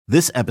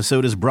This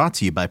episode is brought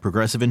to you by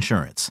Progressive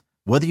Insurance.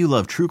 Whether you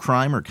love true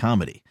crime or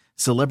comedy,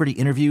 celebrity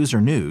interviews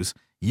or news,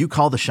 you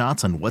call the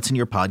shots on what's in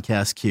your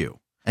podcast queue.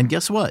 And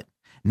guess what?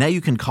 Now you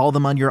can call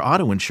them on your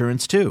auto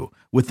insurance too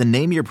with the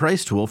Name Your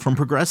Price tool from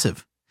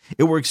Progressive.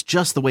 It works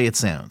just the way it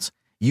sounds.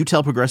 You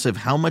tell Progressive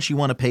how much you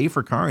want to pay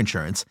for car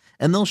insurance,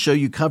 and they'll show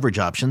you coverage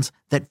options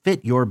that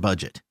fit your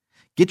budget.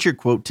 Get your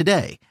quote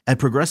today at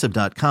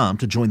Progressive.com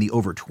to join the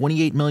over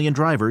 28 million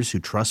drivers who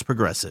trust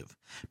Progressive.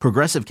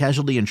 Progressive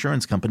Casualty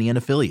Insurance Company and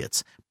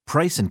Affiliates.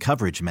 Price and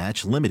coverage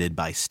match limited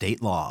by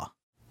state law.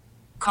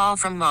 Call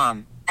from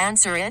mom.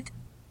 Answer it.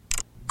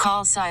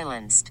 Call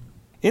silenced.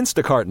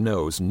 Instacart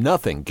knows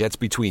nothing gets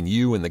between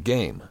you and the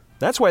game.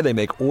 That's why they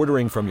make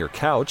ordering from your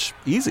couch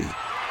easy.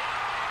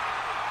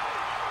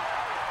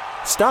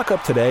 Stock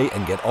up today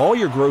and get all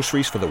your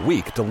groceries for the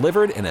week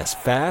delivered in as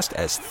fast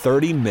as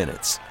 30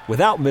 minutes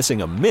without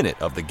missing a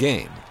minute of the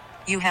game.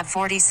 You have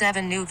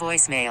 47 new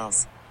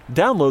voicemails.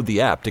 Download the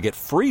app to get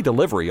free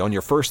delivery on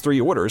your first 3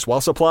 orders while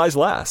supplies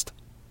last.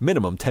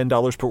 Minimum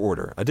 $10 per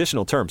order.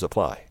 Additional terms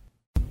apply.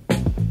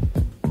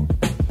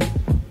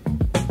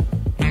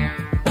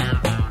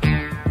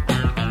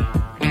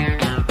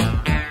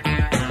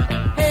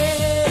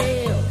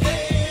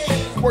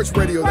 Sports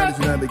Radio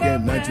 99 The Game,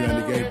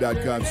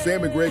 99thegame.com.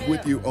 Sam and Greg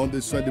with you on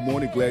this Sunday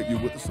morning. Glad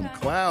you're with us. Some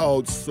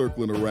clouds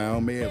circling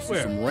around. May have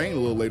some rain a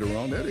little later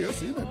on. There they are.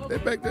 See that? They're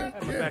back there?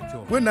 Yeah. Back to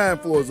them. We're 9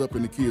 floors up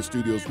in the Kia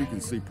studios. We can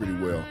see pretty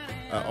well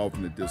off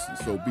in the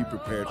distance. So be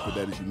prepared for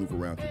that as you move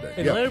around today.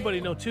 And let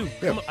everybody know, too,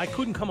 I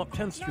couldn't come up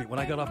 10th Street when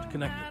I got off the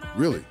connector.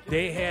 Really?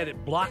 They had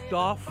it blocked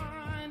off.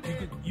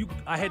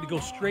 I had to go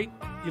straight,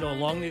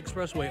 along the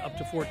expressway up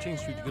to 14th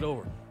Street to get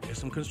over. There's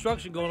some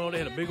construction going on. They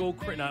had a big old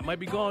crane. Now, it might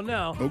be gone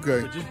now.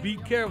 Okay. But just be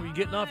careful. You're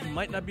getting off. You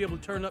might not be able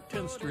to turn up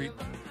 10th Street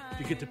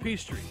to get to P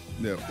Street.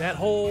 Yeah. That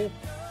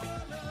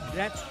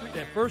street,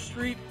 that first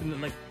street, and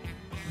then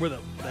where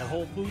that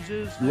Whole Foods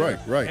is. Right.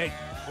 Hey,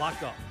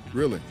 blocked off.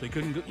 Really? So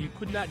you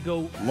could not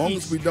go as long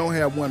east. as we don't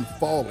have one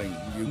falling.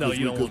 No,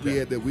 you don't want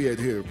that. We had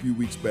here a few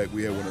weeks back,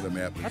 we had one of them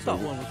happen. I thought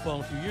one was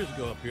falling a few years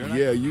ago up here.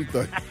 Yeah, you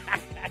thought.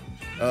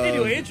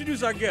 Anyway,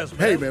 introduce our guest,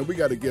 man. Hey, man, we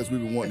got a guest.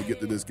 We've been wanting to get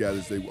to this guy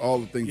to say all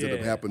the things that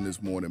have happened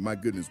this morning. My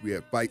goodness, we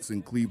had fights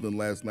in Cleveland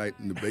last night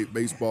in the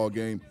baseball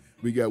game.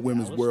 We got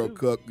Women's World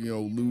Cup,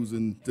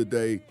 losing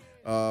today.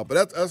 But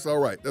that's all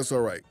right. That's all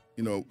right.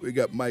 We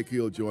got Mike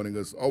Hill joining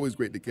us. Always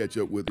great to catch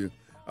up with you.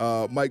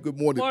 Mike, good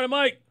morning. Good morning,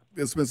 Mike.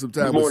 Let's spend some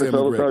time with Sam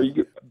and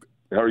Greg.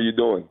 How are you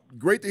doing?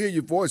 Great to hear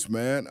your voice,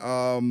 man.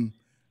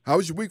 How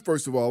was your week,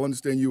 first of all? I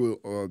understand you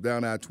were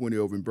down I-20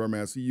 over in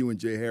Birmingham. I see you and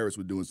Jay Harris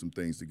were doing some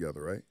things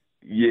together, right?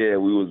 Yeah,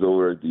 we was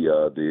over at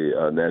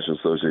the National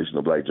Association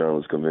of Black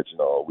Journalists Convention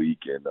all week,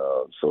 and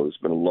so it's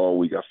been a long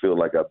week. I feel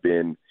like I've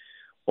been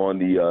on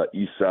the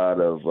east side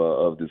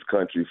of this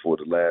country for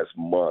the last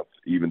month,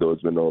 even though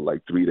it's been on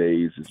like 3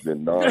 days. It's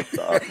been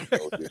nonstop.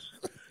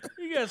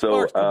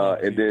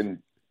 And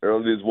then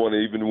early this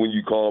morning, even when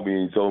you called me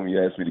and you told me,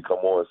 you asked me to come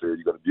on, said you're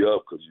going to be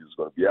up because you was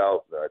going to be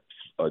out.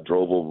 I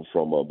drove over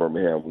from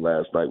Birmingham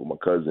last night with my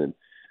cousin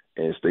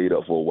and stayed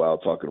up for a while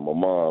talking to my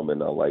mom. And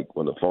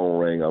when the phone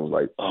rang, I was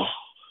like, oh,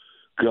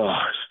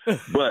 gosh.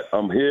 But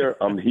I'm here,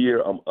 I'm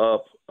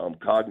up, I'm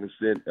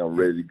cognizant, I'm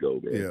ready to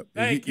go, man. Yeah.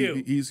 Thank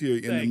you. He's here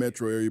in the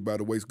metro area, by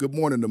the way. So good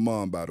morning to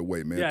Mom, by the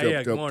way,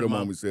 man. Good morning,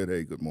 Mom we said,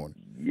 hey, good morning.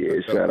 Yeah,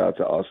 shout out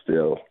to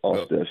Austell.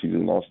 She's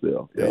in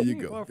Austell. There you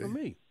go. Far from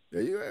me. Yeah,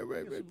 you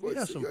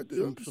some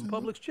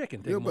Publix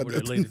chicken taking over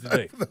there later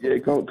today. Yeah,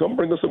 come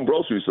bring us some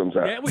groceries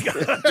sometime. Yeah, we got.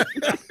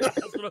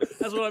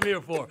 That's what I'm here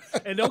for.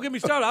 And don't get me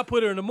started. I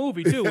put her in a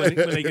movie too when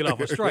they get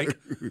off a strike.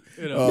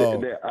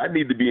 I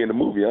need to be in the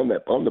movie. I'm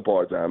the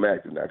part-time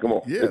actor now. Come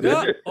on. Yeah.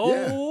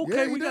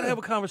 Okay. We got to have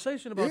a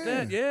conversation about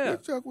that. Yeah.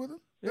 Talk with him.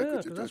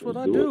 Yeah, that's what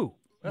I do.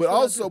 But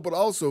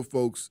also,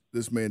 folks,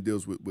 this man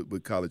deals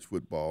with college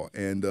football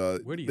and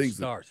where do you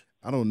start?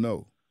 I don't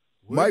know.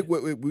 Mike,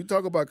 we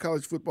talk about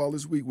college football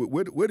this week.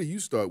 Where do you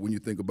start when you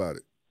think about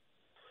it?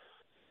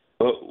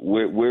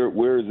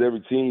 Where is every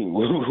team?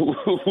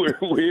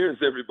 Where is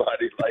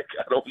everybody?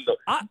 I don't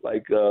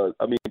know.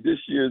 I mean, this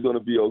year is going to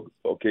be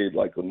okay,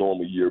 like a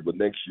normal year, but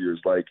next year is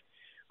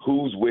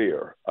who's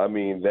where? I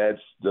mean,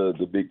 that's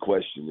the big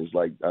question. It's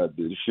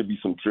there should be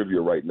some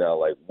trivia right now,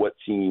 like what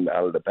team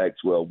out of the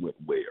Pac-12 went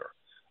where?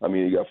 I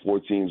mean, you got 4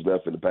 teams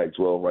left in the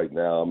Pac-12 right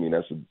now. I mean,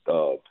 that's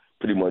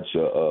pretty much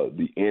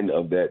the end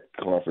of that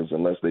conference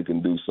unless they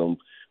can do some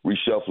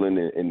reshuffling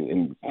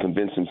and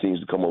convince some teams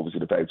to come over to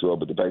the Pac-12.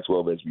 But the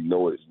Pac-12, as we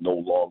know it, is no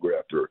longer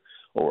after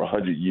over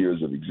 100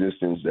 years of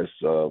existence. That's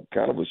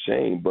kind of a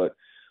shame. But,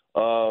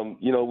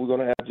 we're going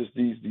to have just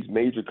these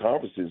major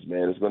conferences,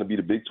 man. It's going to be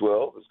the Big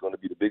 12. It's going to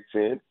be the Big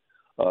 10.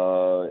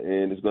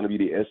 And it's going to be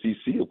the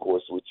SEC, of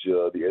course, which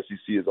the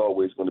SEC is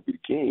always going to be the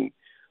king.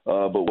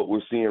 But what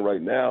we're seeing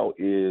right now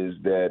is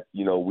that,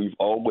 we've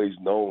always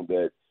known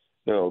that,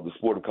 the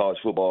sport of college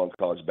football and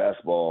college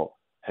basketball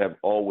have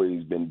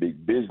always been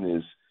big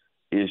business.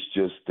 It's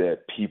just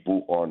that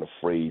people aren't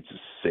afraid to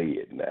say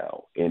it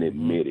now and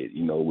admit it,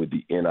 with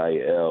the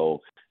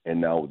NIL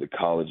and now with the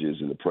colleges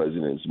and the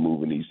presidents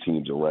moving these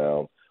teams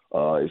around.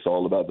 It's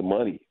all about the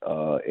money.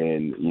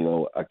 And,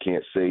 I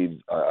can't say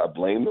I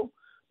blame them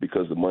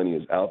because the money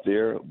is out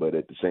there. But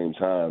at the same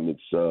time,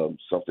 it's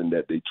something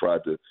that they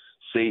tried to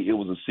say it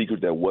was a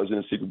secret that wasn't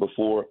a secret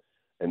before,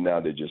 and now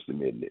they're just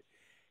admitting it.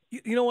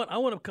 You know what? I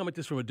want to come at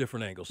this from a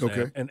different angle, Sam,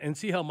 Okay. and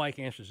see how Mike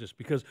answers this,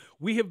 because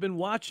we have been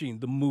watching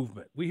the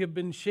movement. We have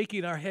been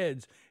shaking our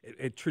heads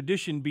at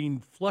tradition being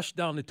flushed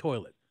down the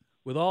toilet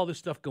with all this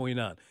stuff going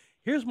on.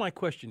 Here's my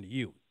question to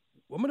you.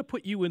 I'm going to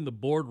put you in the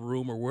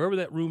boardroom or wherever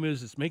that room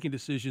is that's making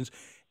decisions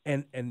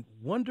and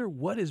wonder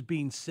what is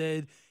being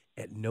said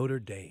at Notre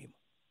Dame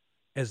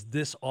as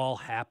this all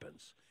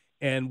happens.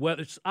 And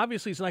whether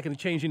obviously it's not going to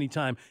change any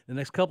time in the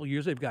next couple of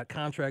years. They've got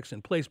contracts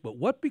in place. But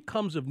what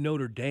becomes of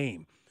Notre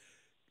Dame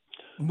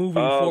moving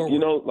forward?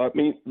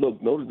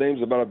 Look, Notre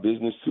Dame's about a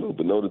business too.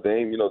 But Notre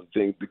Dame,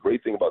 the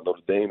great thing about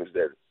Notre Dame is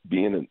that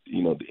being,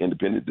 the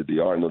independent that they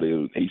are. I know they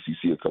were in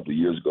ACC a couple of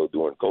years ago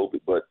during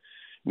COVID, but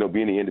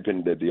being the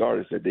independent that they are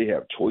is that they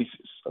have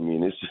choices. I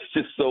mean, it's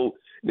just so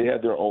they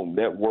have their own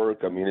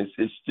network. I mean,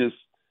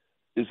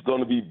 it's going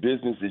to be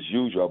business as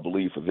usual, I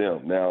believe, for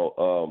them.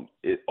 Now,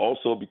 it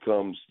also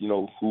becomes,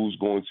 who's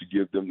going to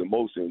give them the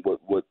most and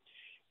what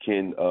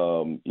can,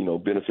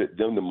 benefit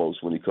them the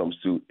most when it comes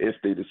to if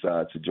they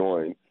decide to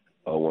join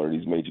one of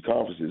these major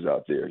conferences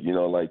out there.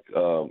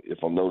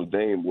 If I'm Notre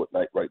Dame,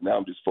 right now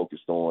I'm just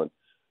focused on,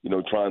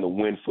 trying to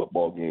win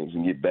football games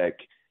and get back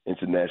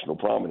into national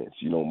prominence.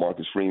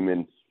 Marcus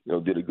Freeman,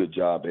 did a good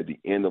job at the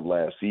end of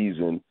last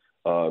season,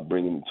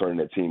 turning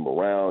that team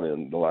around,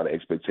 and a lot of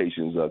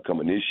expectations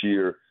coming this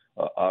year.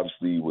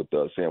 Obviously, with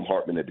Sam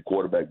Hartman at the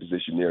quarterback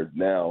position there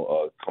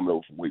now, coming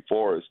over from Wake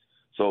Forest.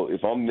 So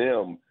if I'm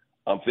them,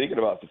 I'm thinking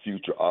about the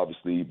future,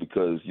 obviously,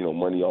 because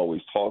money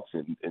always talks,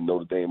 and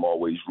Notre Dame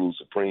always rules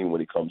supreme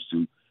when it comes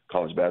to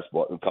college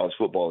basketball and college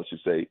football, I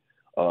should say.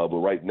 But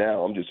right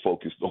now, I'm just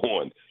focused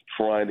on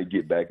trying to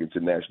get back into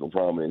national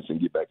prominence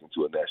and get back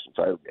into a national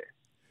title game.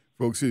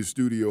 Folks, his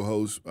studio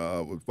host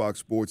with Fox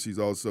Sports. He's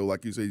also,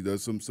 like you say, he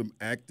does some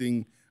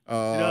acting,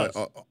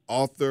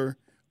 author,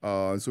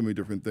 and so many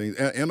different things,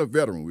 and a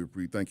veteran.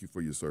 We thank you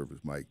for your service,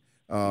 Mike.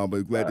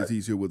 But glad that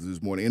he's here with us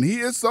this morning. And he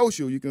is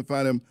social. You can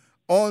find him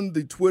on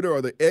the Twitter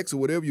or the X or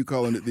whatever you're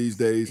calling it these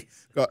days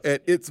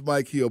at It's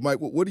Mike Hill. Mike,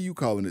 what are you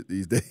calling it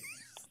these days?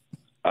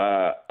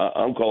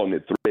 I'm calling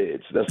it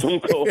Threads. That's what I'm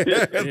calling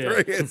it.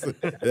 Threads.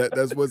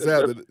 That's what's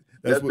happening.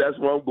 That's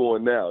where I'm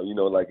going now.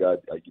 I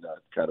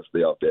kind of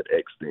stay off that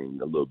X thing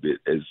a little bit,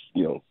 as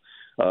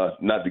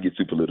not to get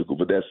too political,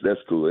 but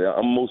that's cool.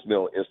 I'm mostly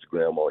on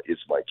Instagram on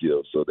It's Mike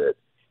Hill, so that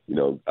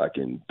I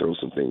can throw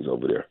some things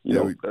over there.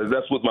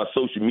 That's what my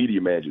social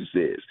media manager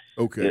says.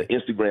 Okay.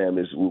 Instagram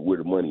is where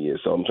the money is,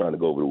 so I'm trying to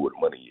go over to where the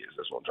money is.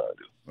 That's what I'm trying to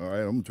do. All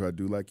right, I'm gonna try to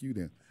do like you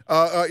then.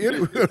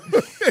 Anyway,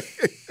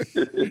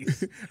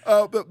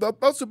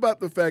 thoughts about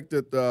the fact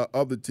that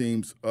other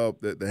teams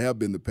that have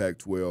been the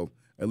Pac-12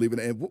 are leaving,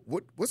 and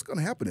what's going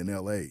to happen in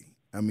L.A.?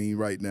 I mean,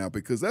 right now,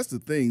 because that's the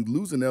thing.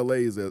 Losing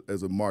L.A. as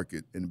a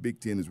market, and the Big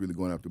Ten is really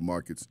going after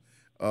markets.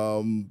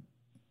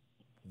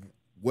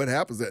 What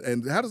happens,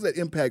 and how does that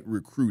impact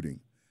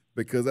recruiting?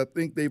 Because I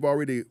think they've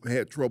already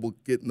had trouble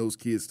getting those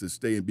kids to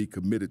stay and be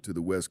committed to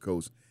the West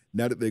Coast.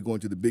 Now that they're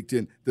going to the Big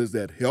Ten, does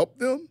that help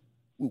them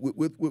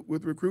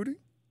with recruiting?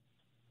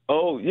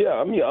 Oh, yeah.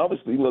 I mean,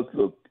 obviously, look.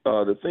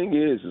 The thing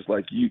is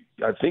like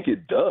I think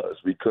it does,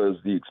 because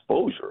the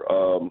exposure.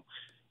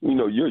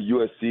 You're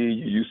USC,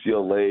 you're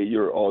UCLA,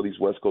 you're all these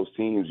West Coast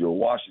teams, you're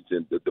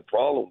Washington. The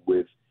problem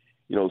with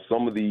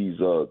some of these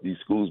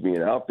schools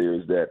being out there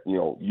is that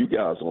you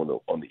guys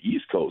on the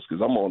East Coast,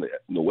 because I'm on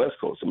the West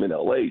Coast. I'm in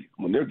LA.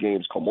 When their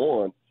games come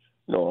on,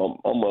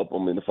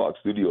 I'm in the Fox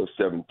studio at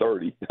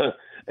 7:30,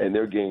 and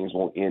their games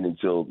won't end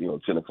until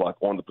 10 o'clock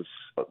on the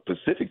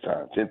Pacific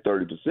time,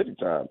 10:30 Pacific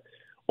time.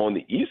 On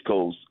the East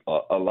Coast,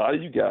 a lot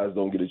of you guys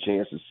don't get a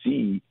chance to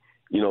see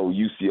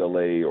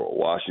UCLA or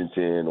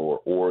Washington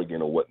or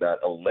Oregon or whatnot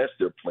unless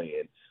they're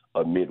playing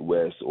a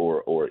Midwest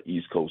or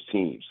East Coast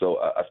team. So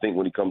I think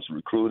when it comes to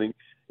recruiting,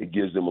 it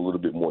gives them a little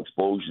bit more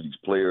exposure to these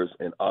players.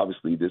 And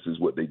obviously this is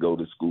what they go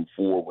to school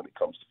for when it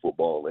comes to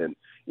football. And,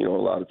 a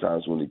lot of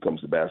times when it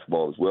comes to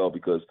basketball as well,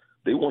 because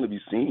they want to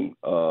be seen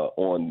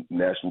on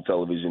national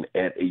television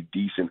at a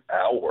decent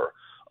hour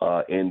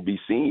and be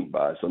seen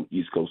by some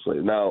East Coast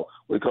players. Now,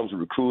 when it comes to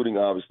recruiting,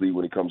 obviously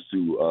when it comes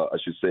to,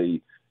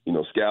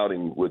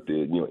 scouting with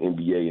the,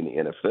 NBA and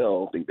the NFL, I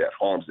don't think that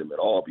harms them at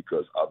all,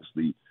 because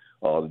obviously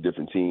the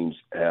different teams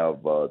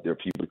have their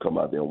people to come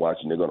out there and watch,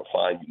 and they're going to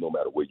find you no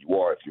matter where you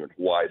are. If you're in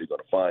Hawaii, they're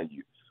going to find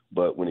you.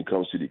 But when it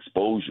comes to the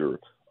exposure,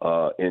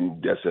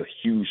 and that's a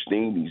huge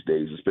thing these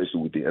days,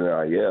 especially with the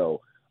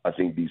NIL, I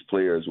think these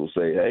players will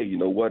say, hey, you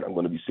know what, I'm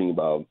going to be seen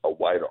by a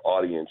wider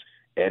audience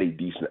at a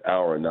decent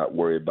hour and not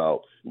worry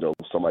about,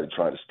 somebody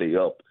trying to stay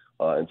up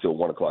until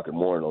 1 o'clock in the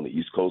morning on the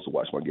East Coast to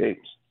watch my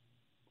games.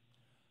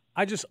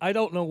 I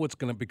don't know what's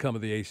going to become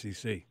of the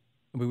ACC.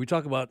 I mean, we've been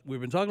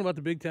talking about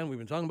the Big Ten, we've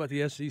been talking about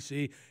the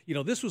SEC.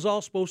 This was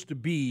all supposed to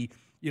be,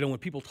 when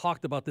people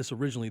talked about this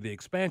originally, the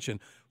expansion,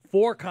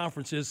 4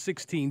 conferences,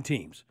 16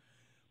 teams.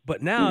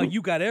 But now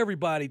you got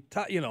everybody,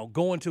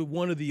 going to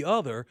one or the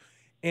other.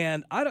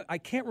 And I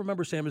can't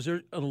remember, Sam, is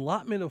there an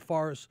allotment as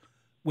far as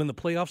when the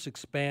playoffs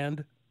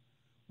expand,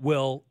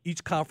 will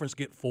each conference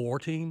get 4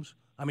 teams?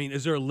 I mean,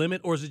 is there a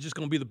limit, or is it just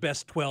going to be the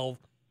best 12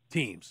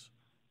 teams,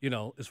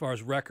 as far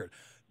as record?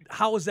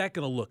 How is that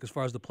going to look as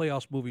far as the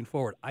playoffs moving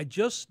forward? I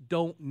just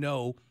don't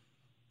know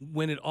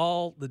when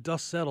the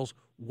dust settles,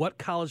 what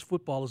college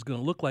football is going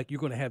to look like. You're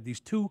going to have these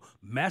 2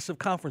 massive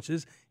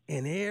conferences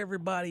and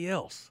everybody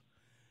else.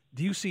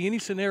 Do you see any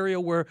scenario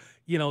where,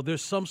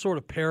 there's some sort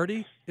of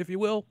parity, if you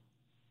will?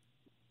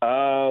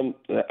 That's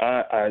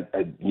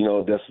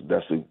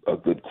a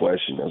good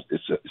question.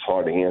 It's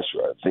hard to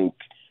answer. I think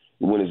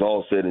when it's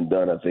all said and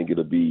done, I think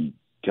it'll be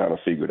kind of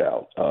figured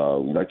out.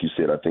 Like you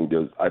said, I think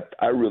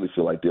I really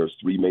feel like there's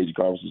 3 major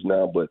conferences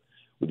now, but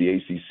with the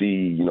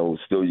ACC,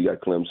 still you got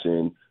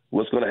Clemson.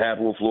 What's going to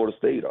happen with Florida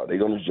State? Are they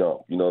going to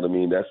jump? You know what I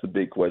mean? That's the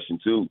big question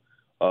too.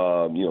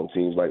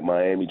 Teams like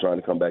Miami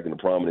trying to come back into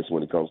prominence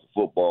when it comes to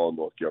football.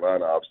 North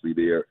Carolina, obviously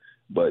there,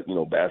 but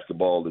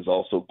basketball is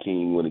also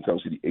king when it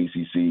comes to the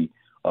ACC.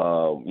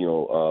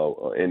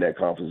 In that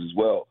conference as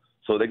well.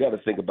 So they got to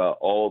think about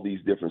all these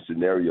different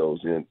scenarios,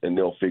 and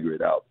they'll figure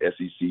it out.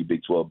 SEC,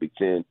 Big 12, Big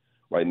 10,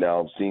 right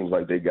now it seems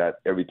like they got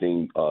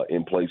everything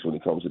in place when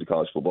it comes to the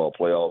college football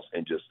playoffs,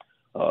 and just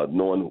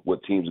knowing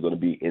what teams are going to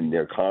be in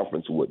their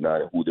conference and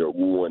whatnot, and who they're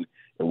wooing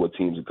and what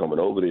teams are coming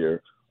over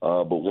there.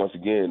 But once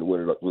again,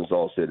 when it's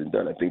all said and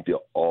done, I think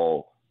they'll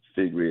all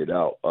figure it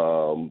out.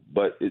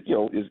 But it's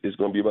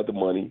going to be about the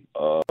money.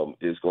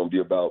 It's going to be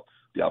about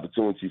the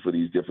opportunity for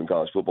these different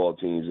college football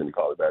teams and the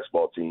college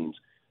basketball teams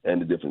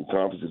and the different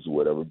conferences or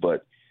whatever.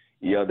 But,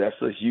 yeah,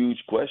 that's a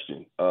huge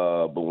question.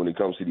 But when it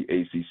comes to the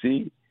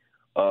ACC,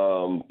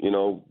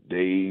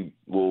 they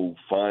will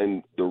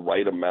find the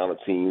right amount of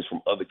teams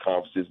from other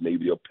conferences.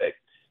 Maybe they'll pick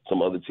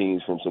some other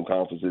teams from some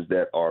conferences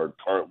that are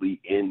currently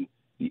in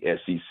the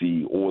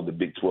SEC or the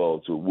Big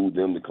 12 to woo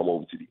them to come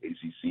over to the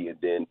ACC. And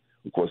then,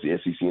 of course, the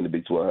SEC and the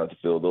Big 12 have to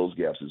fill those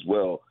gaps as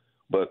well.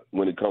 But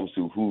when it comes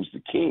to who's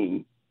the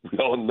king, we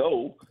all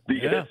know the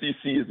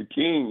SEC is the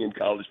king in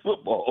college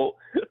football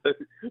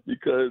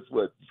because,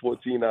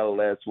 14 out of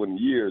the last 20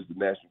 years, the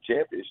national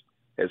champions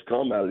has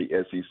come out of the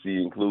SEC,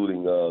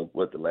 including, the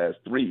last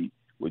 3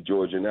 with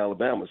Georgia and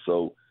Alabama.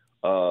 So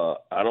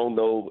I don't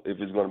know if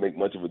it's going to make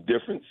much of a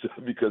difference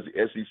because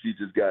the SEC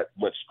just got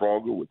much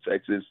stronger with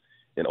Texas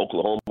and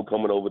Oklahoma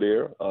coming over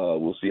there.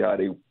 We'll see how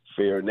they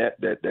fare in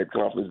that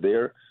conference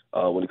there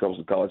when it comes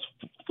to college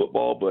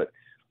football. But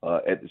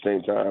at the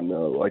same time,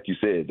 like you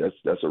said,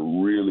 that's a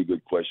really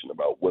good question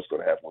about what's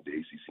going to happen with the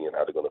ACC and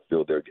how they're going to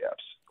fill their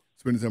gaps.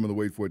 Spending time on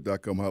the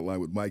waitforit.com hotline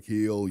with Mike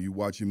Hill. You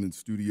watch him in the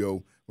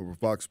studio over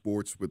Fox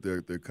Sports with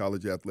their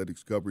college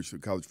athletics coverage,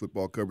 college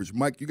football coverage.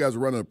 Mike, you guys are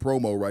running a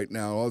promo right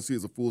now. All I see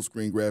is a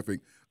full-screen graphic.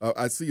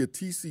 I see a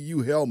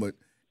TCU helmet,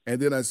 and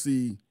then I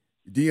see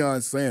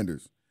Deion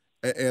Sanders.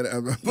 And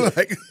I'm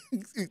like,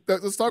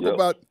 let's talk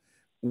about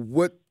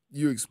what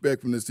you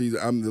expect from this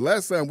season. The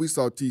last time we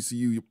saw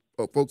TCU,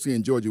 folks here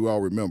in Georgia, we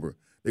all remember,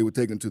 they were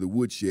taken to the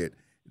woodshed.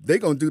 They're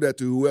going to do that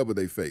to whoever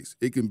they face.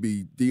 It can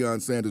be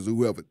Deion Sanders or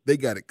whoever. They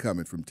got it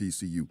coming from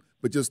TCU.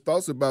 But just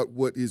thoughts about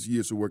what his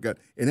years will work out.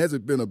 And has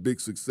it been a big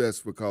success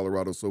for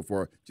Colorado so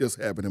far, just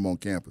having him on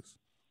campus?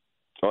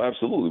 Oh,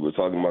 absolutely. We're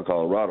talking about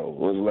Colorado.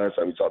 When was the last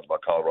time we talked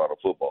about Colorado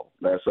football?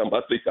 Last time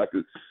I think I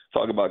could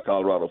talk about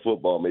Colorado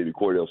football, maybe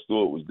Cordell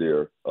Stewart was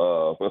there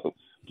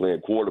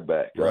playing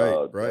quarterback.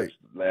 Right. That's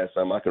the last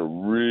time I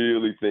can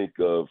really think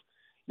of,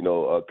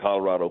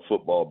 Colorado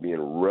football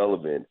being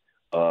relevant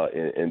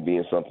and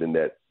being something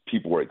that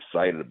people were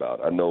excited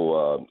about. I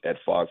know at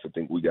Fox, I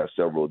think we got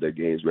several of their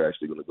games. We're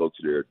actually going to go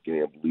to their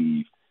game. I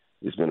believe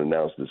it's been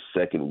announced the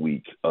second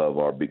week of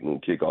our Big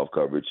Noon kickoff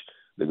coverage.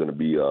 They're going to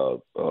be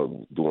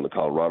doing the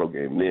Colorado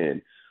game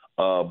then.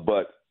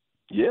 But,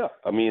 yeah,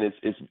 I mean,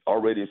 it's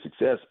already a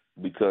success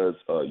because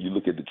you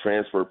look at the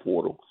transfer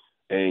portal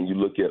and you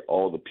look at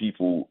all the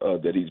people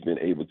that he's been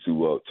able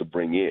to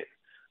bring in.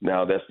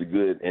 Now, that's the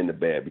good and the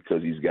bad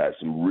because he's got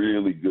some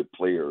really good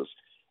players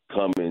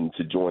coming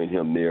to join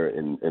him there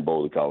in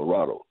Boulder,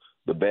 Colorado.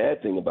 The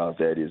bad thing about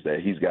that is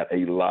that he's got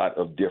a lot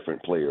of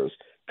different players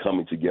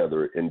coming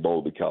together in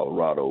Boulder,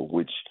 Colorado,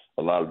 which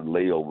a lot of the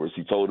layovers,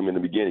 he told him in the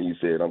beginning, he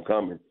said, I'm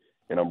coming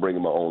and I'm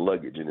bringing my own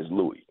luggage, and it's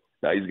Louis.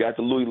 Now, he's got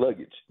the Louis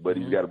luggage, but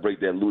he's got to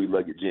break that Louis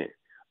luggage in.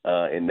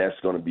 And that's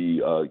going to be,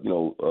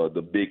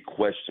 the big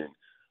question,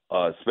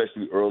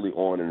 especially early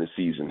on in the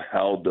season.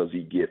 How does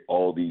he get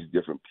all these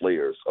different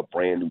players, a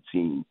brand new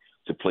team,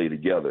 to play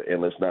together? And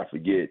let's not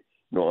forget,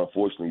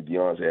 unfortunately,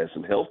 Deion's had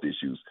some health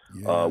issues,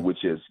 which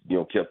has,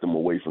 kept him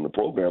away from the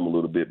program a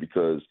little bit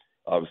because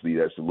obviously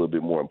that's a little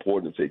bit more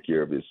important to take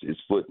care of his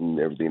foot and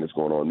everything that's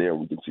going on there.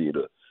 We continue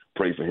to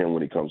pray for him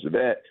when it comes to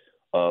that.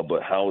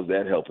 But how is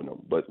that helping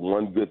him? But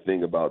one good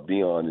thing about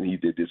Deion, and he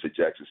did this at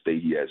Jackson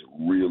State, he has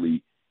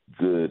really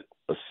good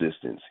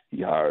assistants.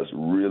 He hires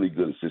really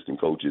good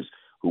assistant coaches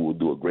who will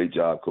do a great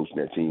job coaching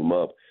that team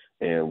up.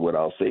 And what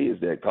I'll say is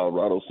that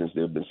Colorado, since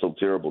they've been so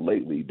terrible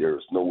lately,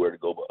 there's nowhere to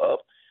go but up.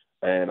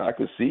 And I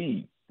could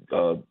see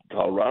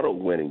Colorado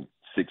winning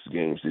 6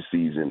 games this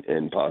season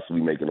and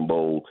possibly making a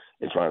bowl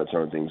and trying to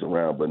turn things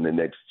around. But in the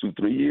next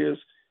 2-3 years,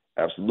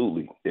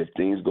 absolutely. If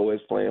things go as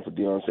planned for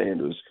Deion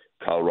Sanders,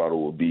 Colorado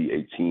will be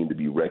a team to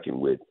be reckoned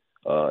with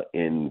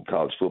in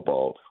college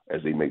football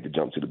as they make the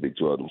jump to the Big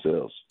 12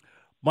 themselves.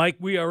 Mike,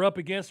 we are up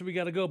against it. We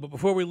got to go. But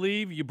before we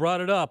leave, you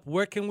brought it up.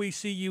 Where can we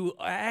see you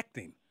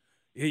acting?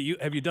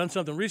 Have you done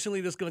something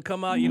recently that's going to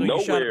come out?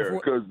 Nowhere,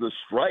 because the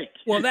strike.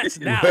 Well, that's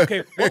now.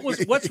 Okay,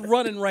 what's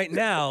running right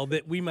now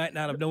that we might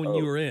not have known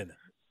you were in?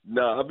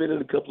 No, I've been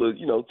in a couple of,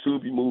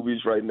 Tubi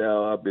movies right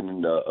now. I've been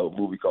in a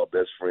movie called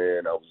Best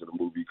Friend. I was in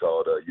a movie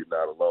called You're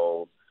Not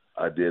Alone.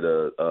 I did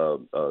a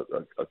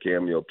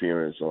cameo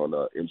appearance on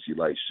MC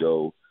Light's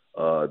show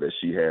that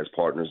she has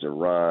Partners in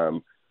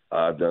Rhyme.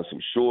 I've done some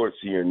shorts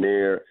here and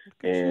there.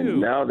 And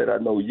now that I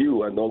know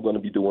you, I know I'm going to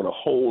be doing a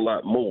whole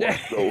lot more.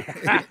 So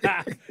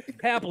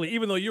happily,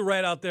 even though you're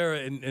right out there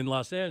in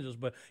Los Angeles,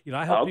 but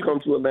I'll come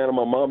to Atlanta.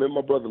 My mom and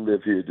my brother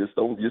live here.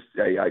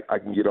 I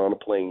can get on a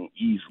plane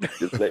easily.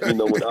 Just let me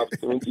know when the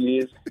opportunity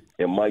is,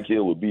 and Mike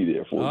Hill will be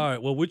there for you. All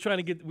right. Well, we're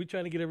trying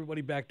to get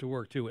everybody back to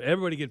work too.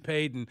 Everybody get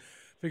paid and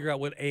figure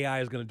out what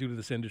AI is going to do to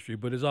this industry.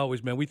 But as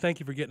always, man, we thank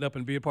you for getting up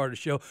and being a part of the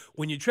show.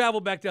 When you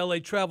travel back to L.A.,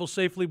 travel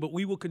safely, but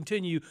we will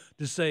continue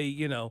to say,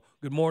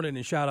 good morning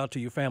and shout out to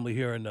your family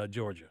here in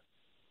Georgia.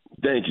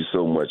 Thank you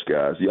so much,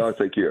 guys. Y'all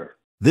take care.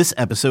 This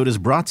episode is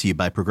brought to you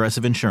by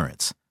Progressive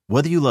Insurance.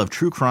 Whether you love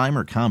true crime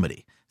or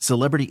comedy,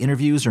 celebrity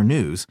interviews or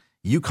news,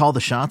 you call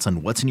the shots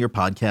on what's in your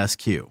podcast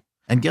queue.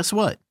 And guess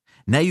what?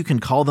 Now you can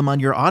call them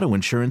on your auto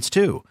insurance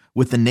too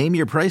with the Name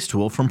Your Price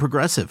tool from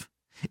Progressive.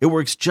 It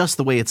works just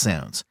the way it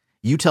sounds.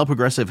 You tell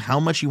Progressive how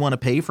much you want to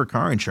pay for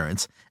car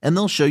insurance, and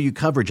they'll show you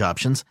coverage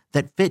options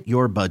that fit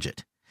your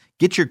budget.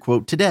 Get your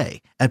quote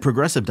today at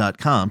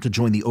Progressive.com to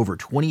join the over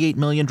 28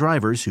 million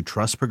drivers who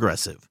trust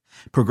Progressive.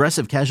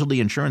 Progressive Casualty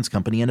Insurance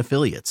Company and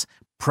Affiliates.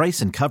 Price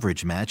and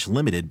coverage match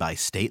limited by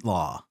state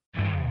law.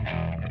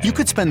 You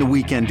could spend the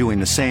weekend doing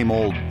the same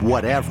old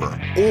whatever,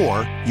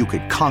 or you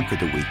could conquer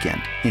the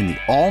weekend in the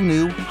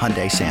all-new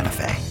Hyundai Santa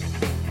Fe.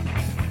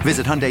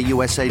 Visit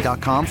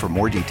HyundaiUSA.com for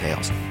more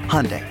details.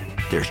 Hyundai.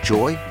 There's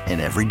joy in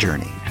every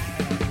journey.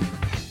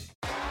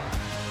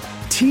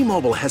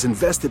 T-Mobile has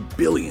invested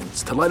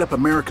billions to light up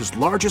America's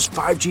largest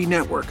 5G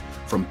network,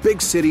 from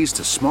big cities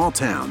to small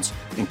towns,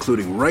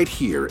 including right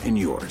here in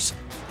yours.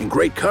 And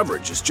great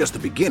coverage is just the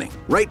beginning.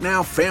 Right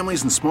now,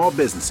 families and small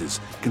businesses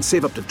can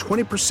save up to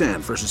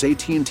 20% versus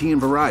AT&T and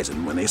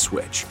Verizon when they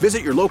switch.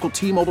 Visit your local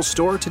T-Mobile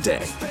store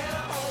today.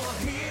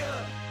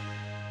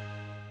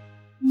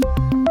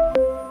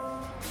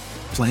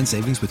 Plan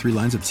savings with 3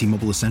 lines of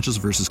T-Mobile Essentials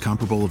versus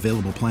comparable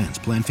available plans.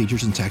 Plan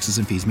features and taxes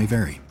and fees may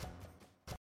vary.